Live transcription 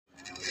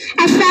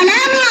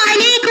Assalamu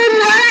alaikum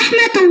wa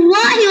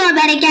rahmatullahi wa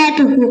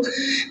barakatuhu.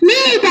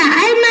 May the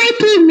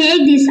Almighty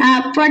make this a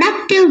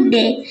productive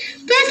day.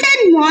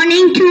 Pleasant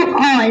morning to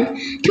all.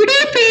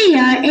 Today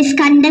prayer is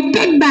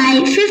conducted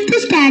by 5th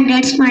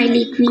Standard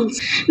Smiley Queens.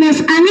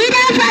 Miss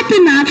Amira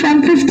Fatima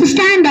from 5th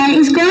Standard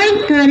is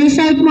going to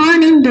recite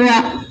morning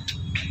dua.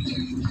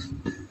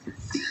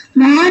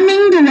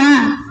 Morning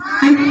dua.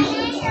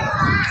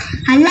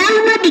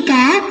 Allahumma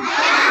bika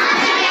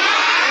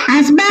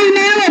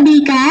asbahna wa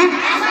bika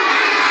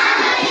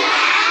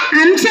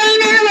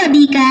amsayna wa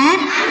bika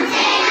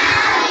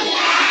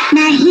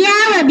nahya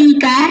wa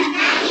bika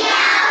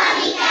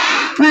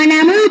wa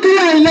namutu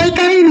wa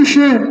ilaykal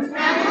nushur.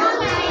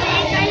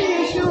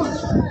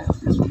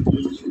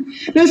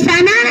 Miss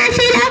Sana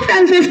Nasira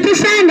from 5th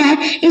Standard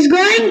is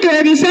going to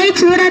recite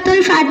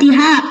Suratul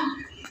Fatiha.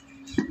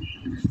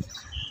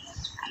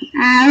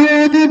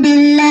 A'udhu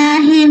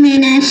billahi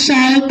minash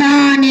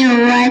shaitanir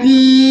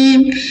rajim.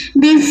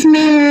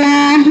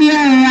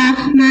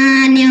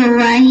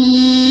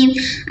 Bismillahirrahmanirrahim.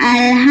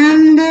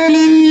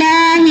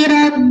 Alhamdulillahi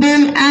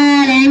rabbil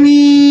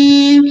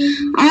alamin.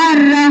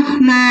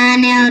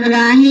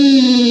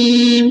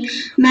 Ar-Rahmanir-Rahim.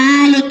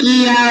 Maliki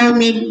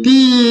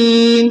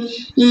yawmiddin.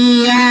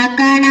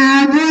 Iyyaka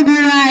na'budu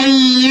wa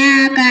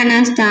iyyaka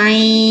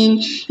nasta'in.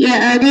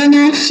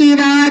 Ihdinas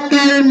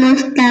siratal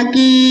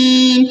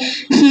mustaqim.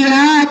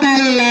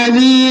 Siratal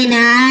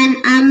ladzina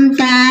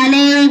an'amta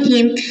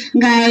 'alaihim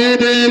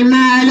ghairil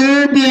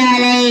maghdubi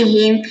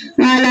 'alaihim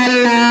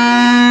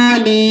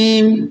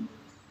waladdallin.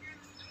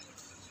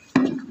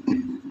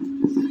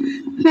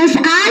 Miss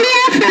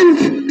Alia from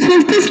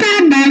 5th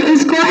Standard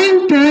is going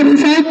to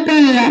recite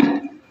prayer.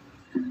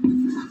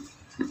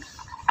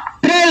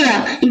 Prayer.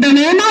 In the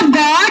name of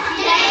God,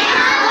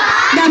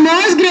 the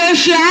most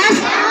gracious,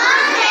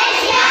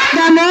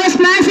 the most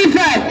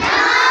merciful.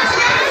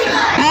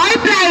 All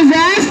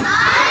praises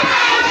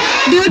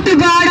due to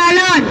God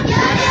alone,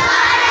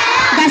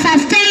 the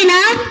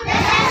sustainer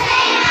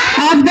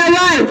of the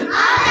world,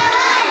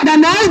 the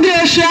most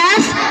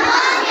gracious,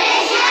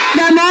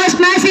 the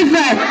most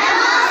merciful,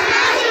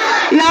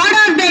 Lord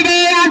of the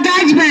day of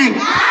judgment.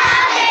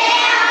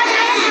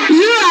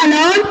 You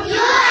alone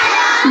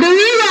do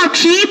we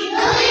worship,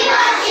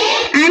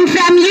 and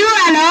from you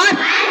alone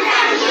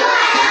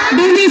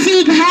do we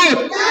seek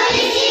help.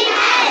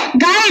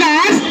 Guide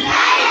us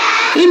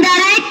in the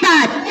right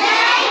path,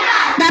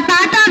 the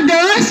path of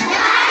those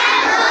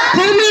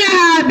whom you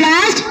have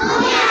blessed,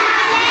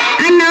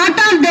 and not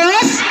of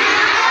those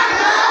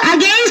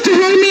against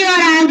whom you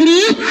are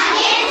angry,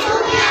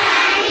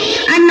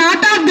 and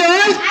not of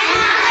those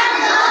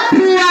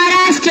who are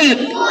astray.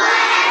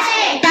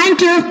 Thank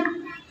you.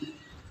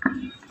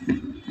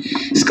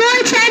 School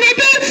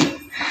senators,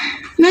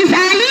 Miss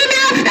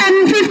Alina from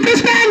 5th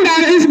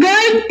Standard is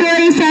going to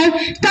recite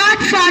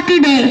thought for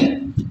today.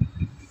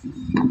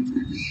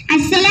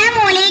 Assalamu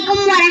alaikum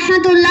wa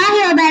rahmatullahi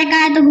wa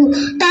barakatuhu.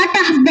 Thought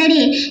of the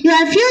day.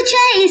 Your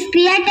future is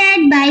created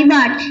by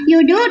what you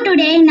do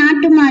today,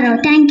 not tomorrow.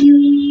 Thank you.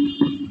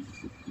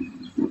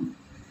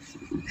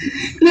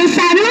 Miss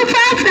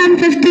Arufa from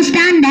 5th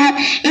Standard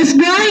is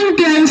going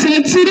to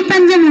recite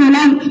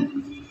Siripanjamulam.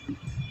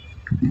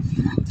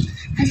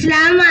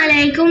 Assalamu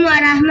alaikum wa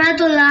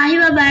rahmatullahi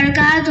wa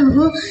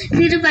barakatuhu.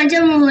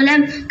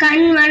 Siripanjamulam.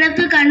 கண்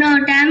வனப்பு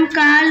கண்ணோட்டம்,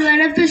 கால்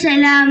வனப்பு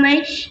செல்லாமை,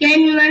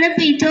 என்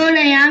வனப்பு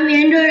இத்தோணையாம்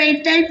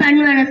என்றுரைத்தல்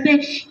பன்வனப்பு.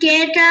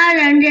 கேட்டார்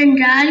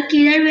என்றென்றால்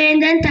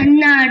கிழவேந்தன்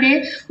தன்னாடு,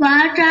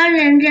 வாற்றார்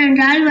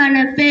என்றென்றால்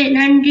வனப்பு.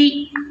 நன்றி.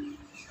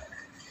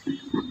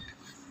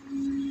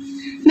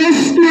 Miss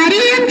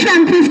Mariam from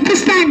 5th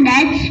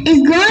Standard is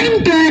going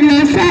to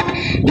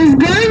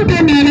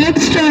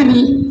narrate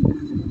story.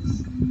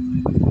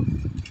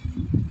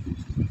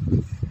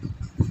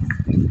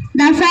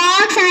 The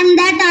fox and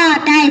the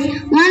tortoise.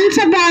 Once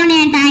upon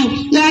a time,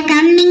 a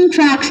cunning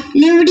fox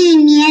lived in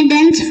a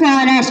dense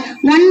forest.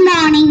 One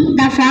morning,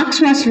 the fox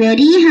was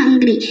very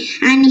hungry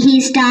and he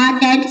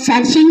started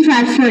searching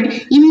for food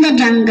in the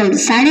jungle.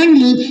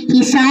 Suddenly, he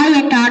saw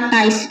a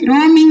tortoise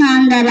roaming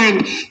on the land.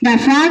 The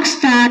fox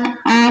thought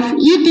of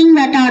eating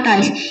the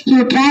tortoise. He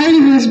tried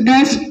his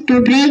best to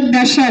break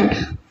the shell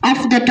of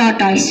the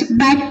tortoise,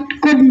 but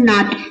could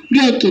not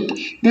break it.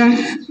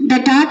 The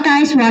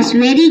tortoise was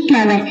very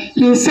clever.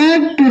 He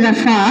said to the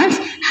fox,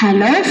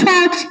 "Hello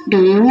fox, do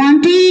you want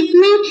to eat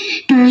me?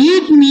 To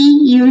eat me,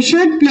 you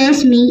should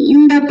place me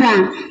in the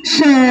pond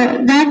so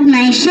that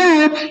my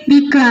shell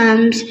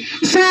becomes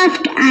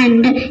soft and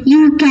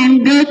you can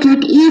break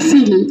it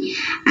easily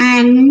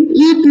and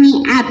eat me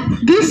up."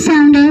 This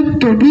sounded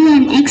to be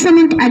an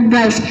excellent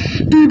advice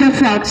to the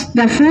fox.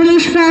 The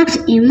foolish fox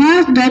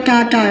immersed the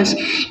tortoise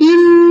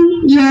in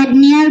a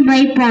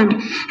nearby pond.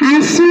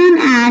 As soon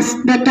as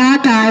the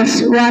tortoise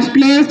was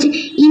placed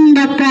in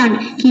the pond,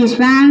 he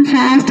swam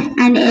fast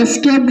and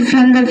escaped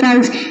from the fox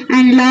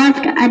and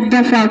laughed at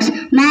the fox.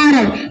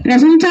 Moral: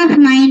 presence of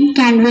mind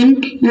can win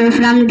you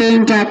from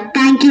danger.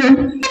 Thank you.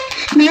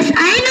 Miss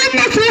Ainun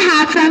Nasiha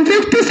from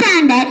 5th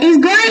Standard is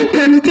going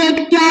to take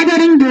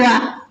gathering dua.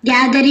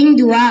 Gathering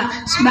dua.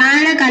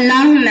 Subhanak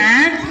Allahumma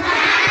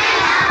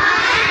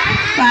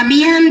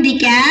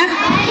وبحمدك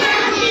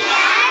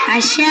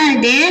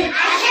أشهد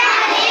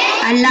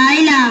أن لا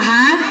إله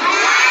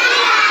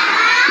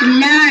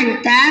إلا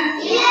أنت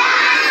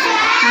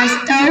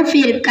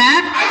أستغفرك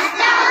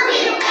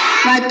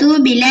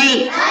وأتوب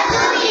إليك.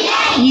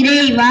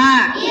 இறைவா,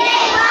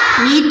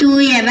 நீ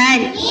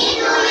தூயவன்,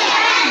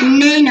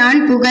 உன்னை நான்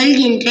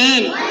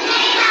புகழ்கின்றேன்.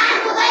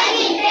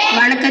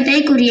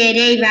 வணக்கத்திற்குரிய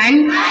இறைவன்,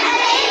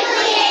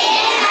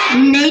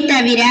 உன்னை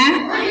தவிர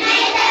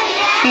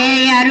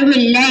வேறு யாரும்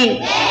இல்லை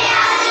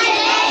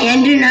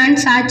என்று நான்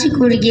சாட்சி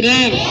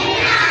கூறுகிறேன்.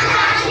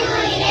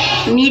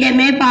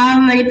 உன்னிடமே பாவ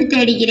மன்னிப்பு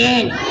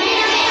தேடுகிறேன்,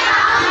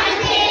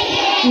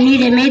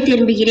 உன்னிடமே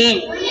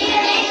திரும்புகிறேன்.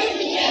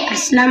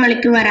 அஸ்ஸலாமு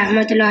அலைக்கும்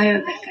வரஹ்மத்துல்லாஹி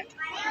வபரகாத்துஹு.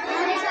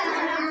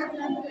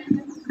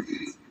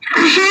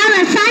 Have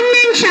a sun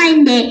and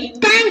shine day.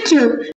 Thank you.